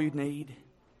really all we need?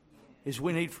 Is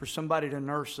we need for somebody to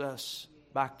nurse us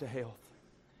back to health.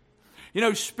 You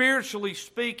know, spiritually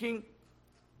speaking,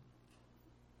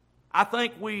 I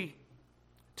think we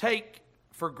take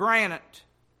for granted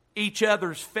each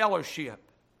other's fellowship.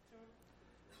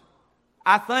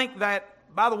 I think that,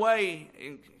 by the way,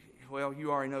 well,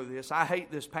 you already know this. I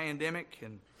hate this pandemic,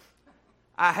 and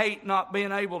I hate not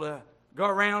being able to go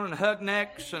around and hug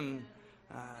necks, and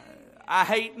I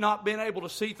hate not being able to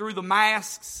see through the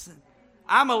masks.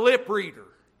 I'm a lip reader.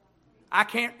 I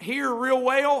can't hear real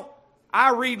well.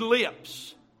 I read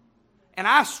lips. And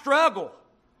I struggle.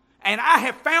 And I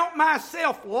have found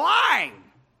myself lying.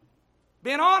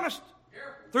 Being honest.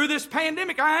 Through this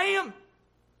pandemic, I am.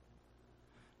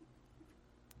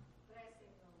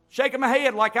 Shaking my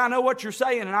head like I know what you're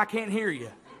saying and I can't hear you.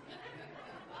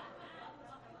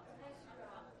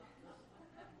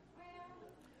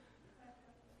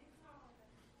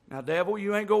 Now, devil,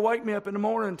 you ain't going to wake me up in the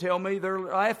morning and tell me they're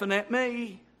laughing at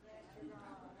me.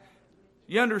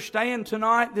 You understand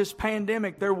tonight, this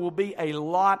pandemic, there will be a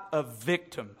lot of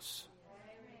victims.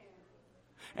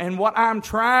 And what I'm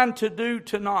trying to do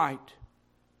tonight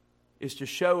is to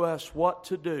show us what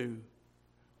to do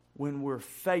when we're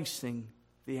facing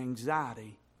the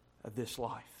anxiety of this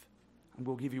life. I'm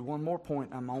going to give you one more point.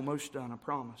 I'm almost done, I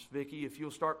promise. Vicki, if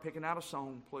you'll start picking out a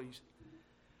song, please.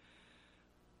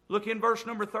 Look in verse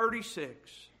number 36.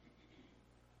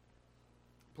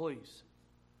 Please.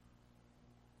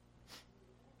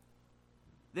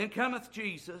 Then cometh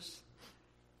Jesus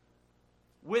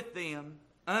with them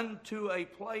unto a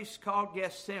place called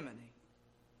Gethsemane,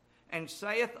 and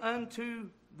saith unto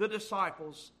the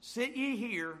disciples, Sit ye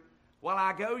here while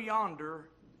I go yonder,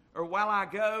 or while I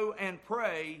go and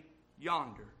pray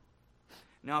yonder.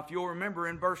 Now, if you'll remember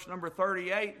in verse number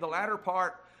 38, the latter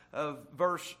part of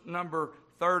verse number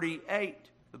 38,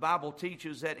 the Bible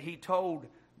teaches that he told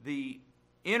the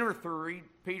inner three,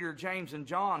 Peter, James, and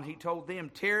John, he told them,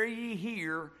 Tarry ye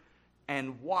here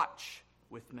and watch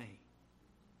with me.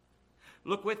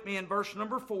 Look with me in verse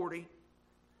number 40.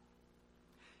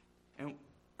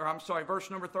 Verse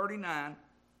number 39.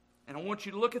 And I want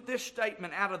you to look at this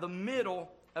statement out of the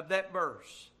middle of that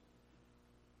verse.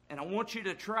 And I want you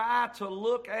to try to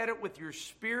look at it with your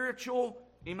spiritual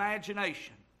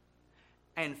imagination.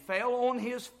 And fell on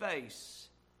his face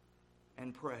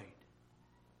and prayed.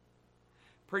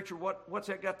 Preacher, what's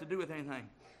that got to do with anything?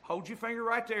 Hold your finger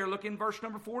right there. Look in verse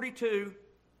number 42.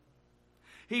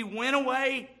 He went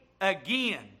away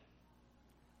again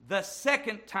the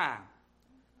second time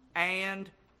and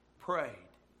prayed.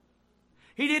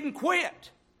 He didn't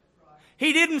quit.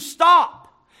 He didn't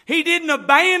stop. He didn't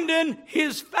abandon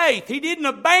his faith. He didn't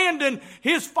abandon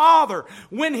his Father.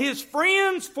 When his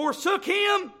friends forsook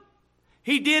him,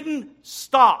 he didn't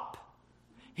stop.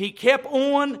 He kept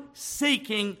on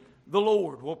seeking the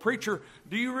Lord. Well, preacher,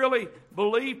 do you really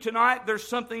believe tonight there's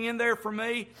something in there for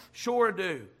me? Sure I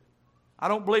do. I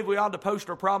don't believe we ought to post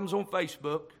our problems on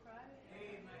Facebook.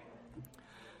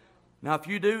 Now, if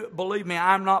you do, believe me,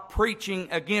 I'm not preaching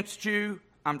against you.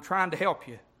 I'm trying to help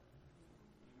you.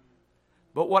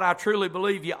 But what I truly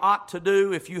believe you ought to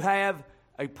do if you have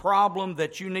a problem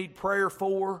that you need prayer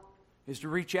for is to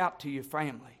reach out to your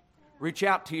family. Reach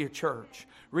out to your church.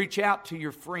 Reach out to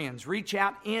your friends. Reach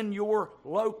out in your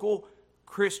local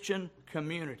Christian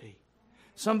community.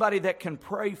 Somebody that can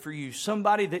pray for you.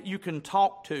 Somebody that you can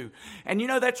talk to. And you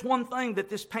know, that's one thing that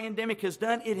this pandemic has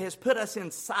done. It has put us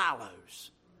in silos.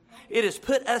 It has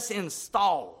put us in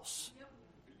stalls.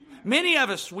 Many of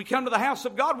us, we come to the house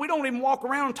of God, we don't even walk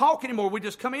around and talk anymore. We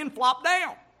just come in, flop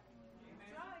down.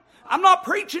 I'm not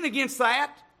preaching against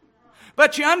that.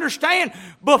 But you understand,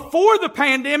 before the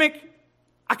pandemic,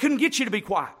 I couldn't get you to be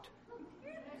quiet.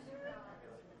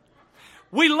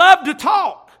 We love to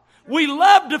talk. We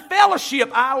love to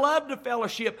fellowship. I love to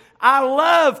fellowship. I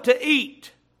love to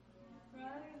eat.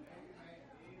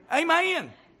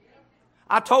 Amen.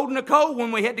 I told Nicole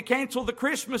when we had to cancel the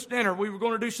Christmas dinner, we were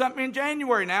going to do something in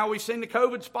January. Now we've seen the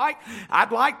COVID spike.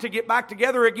 I'd like to get back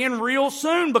together again real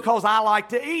soon because I like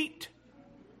to eat.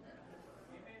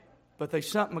 But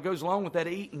there's something that goes along with that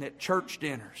eating at church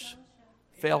dinners.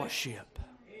 fellowship.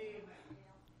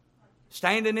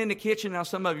 Standing in the kitchen. Now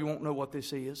some of you won't know what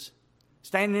this is.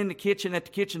 Standing in the kitchen at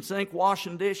the kitchen sink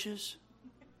washing dishes.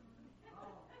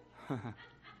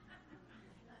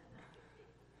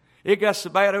 It got so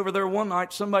bad over there one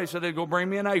night, somebody said they'd go bring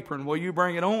me an apron. Well, you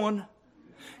bring it on.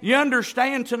 You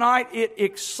understand tonight, it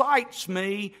excites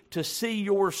me to see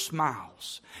your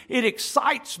smiles. It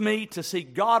excites me to see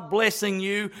God blessing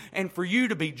you and for you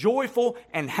to be joyful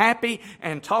and happy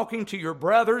and talking to your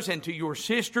brothers and to your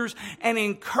sisters and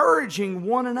encouraging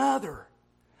one another.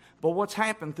 But what's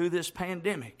happened through this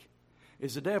pandemic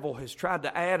is the devil has tried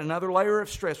to add another layer of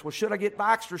stress. Well, should I get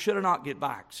vaxxed or should I not get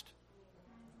vaxxed?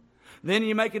 Then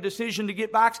you make a decision to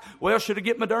get vaxxed. Well, should I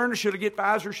get Moderna? Should I get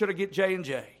Pfizer? Should I get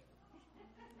J&J?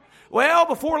 Well,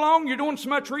 before long, you're doing so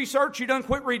much research, you done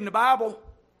quit reading the Bible.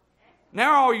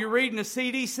 Now all you're reading is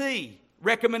CDC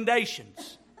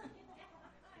recommendations.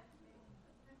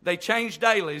 They change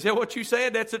daily. Is that what you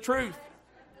said? That's the truth.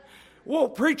 Well,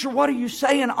 preacher, what are you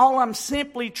saying? All I'm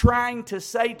simply trying to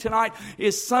say tonight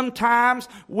is sometimes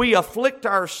we afflict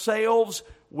ourselves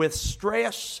with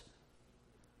stress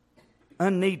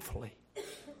unneedfully.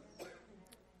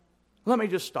 Let me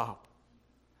just stop.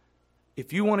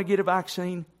 If you want to get a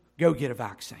vaccine, go get a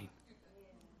vaccine.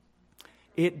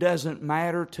 It doesn't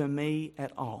matter to me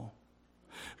at all.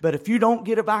 But if you don't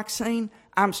get a vaccine,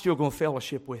 I'm still going to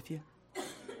fellowship with you.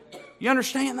 You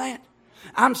understand that?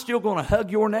 I'm still going to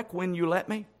hug your neck when you let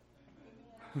me.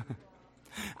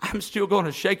 I'm still going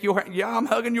to shake your hand. Yeah, I'm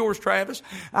hugging yours, Travis.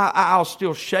 I'll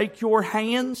still shake your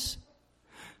hands.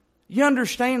 You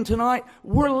understand tonight,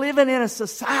 we're living in a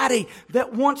society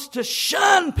that wants to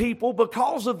shun people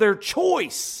because of their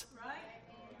choice.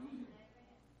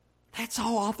 That's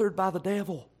all authored by the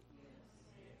devil.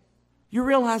 You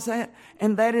realize that?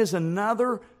 And that is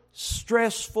another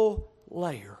stressful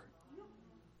layer.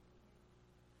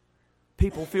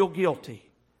 People feel guilty.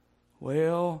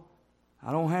 Well,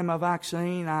 I don't have my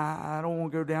vaccine. I don't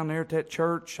want to go down there to that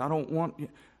church. I don't want...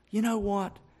 You know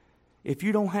what? If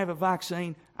you don't have a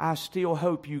vaccine, I still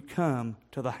hope you come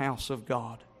to the house of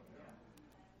God.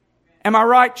 Am I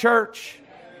right, church?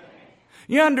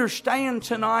 You understand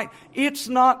tonight, it's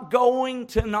not going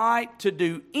tonight to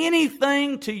do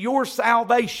anything to your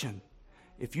salvation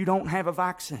if you don't have a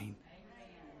vaccine.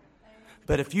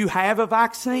 But if you have a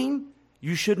vaccine,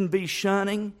 you shouldn't be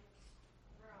shunning.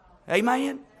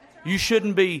 Amen? You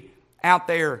shouldn't be out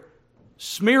there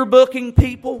smear booking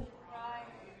people.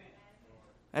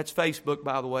 That's Facebook,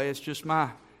 by the way. It's just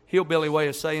my hillbilly way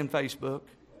of saying Facebook.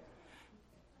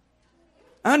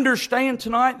 Understand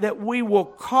tonight that we will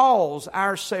cause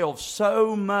ourselves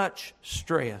so much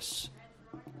stress.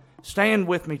 Stand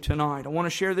with me tonight. I want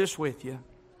to share this with you.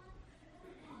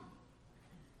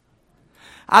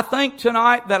 I think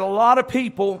tonight that a lot of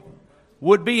people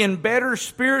would be in better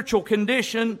spiritual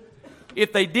condition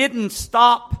if they didn't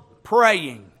stop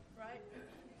praying.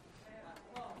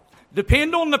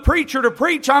 Depend on the preacher to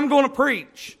preach, I'm going to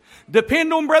preach.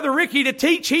 Depend on Brother Ricky to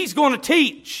teach, he's going to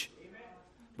teach.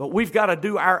 But we've got to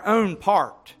do our own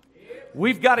part.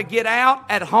 We've got to get out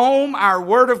at home, our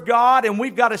Word of God, and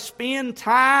we've got to spend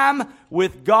time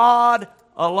with God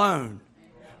alone.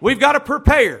 We've got to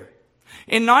prepare.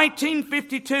 In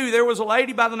 1952, there was a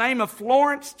lady by the name of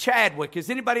Florence Chadwick. Has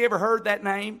anybody ever heard that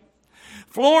name?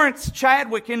 Florence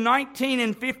Chadwick in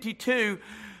 1952,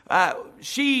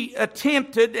 she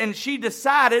attempted and she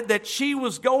decided that she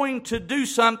was going to do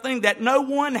something that no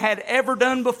one had ever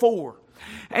done before.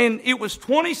 And it was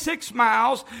 26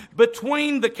 miles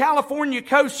between the California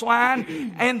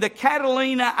coastline and the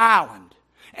Catalina Island.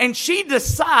 And she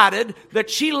decided that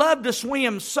she loved to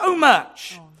swim so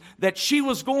much that she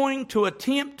was going to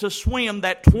attempt to swim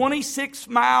that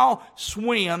 26-mile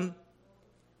swim.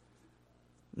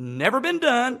 Never been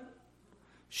done.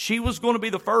 She was going to be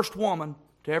the first woman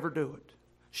to ever do it.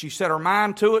 She set her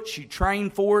mind to it. She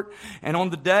trained for it. And on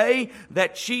the day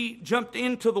that she jumped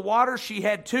into the water, she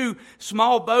had 2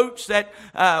 small boats that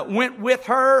went with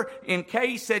her in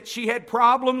case that she had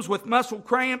problems with muscle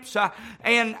cramps.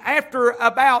 And after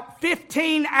about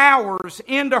 15 hours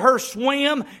into her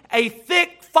swim, a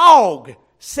thick fog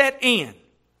set in.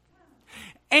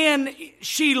 And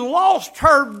she lost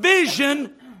her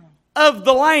vision of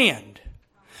the land.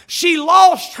 She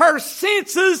lost her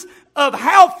senses of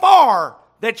how far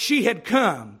that she had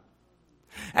come.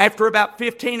 After about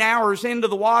 15 hours into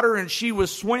the water and she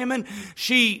was swimming,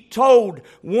 she told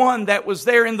one that was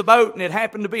there in the boat, and it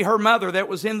happened to be her mother that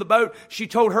was in the boat. She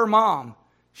told her mom.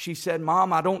 She said,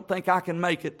 "Mom, I don't think I can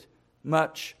make it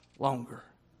much longer."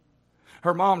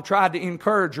 Her mom tried to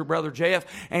encourage her, Brother Jeff,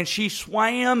 and she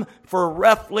swam for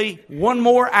roughly 1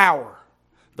 more hour.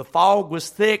 The fog was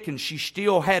thick and she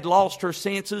still had lost her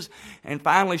senses. And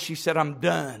finally she said, I'm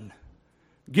done.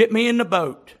 Get me in the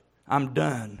boat. I'm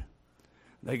done.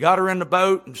 They got her in the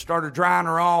boat and started drying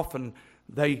her off, and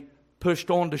they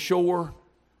pushed on to shore,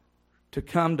 to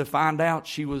come to find out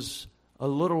she was a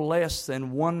little less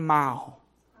than 1 mile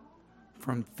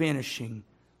from finishing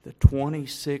the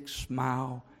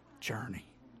 26-mile journey.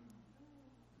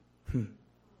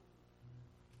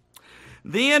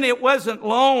 Then it wasn't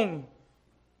long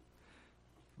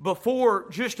before,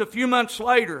 just a few months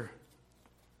later,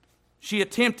 she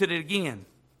attempted it again.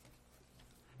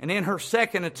 And in her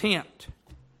second attempt,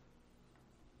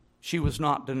 she was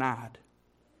not denied.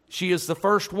 She is the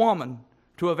first woman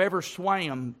to have ever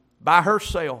swam by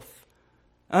herself,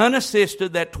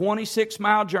 unassisted, that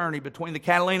 26-mile journey between the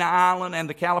Catalina Island and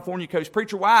the California coast.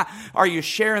 Preacher, why are you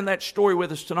sharing that story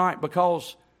with us tonight?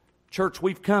 Because, church,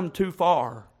 we've come too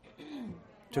far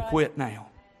to quit now.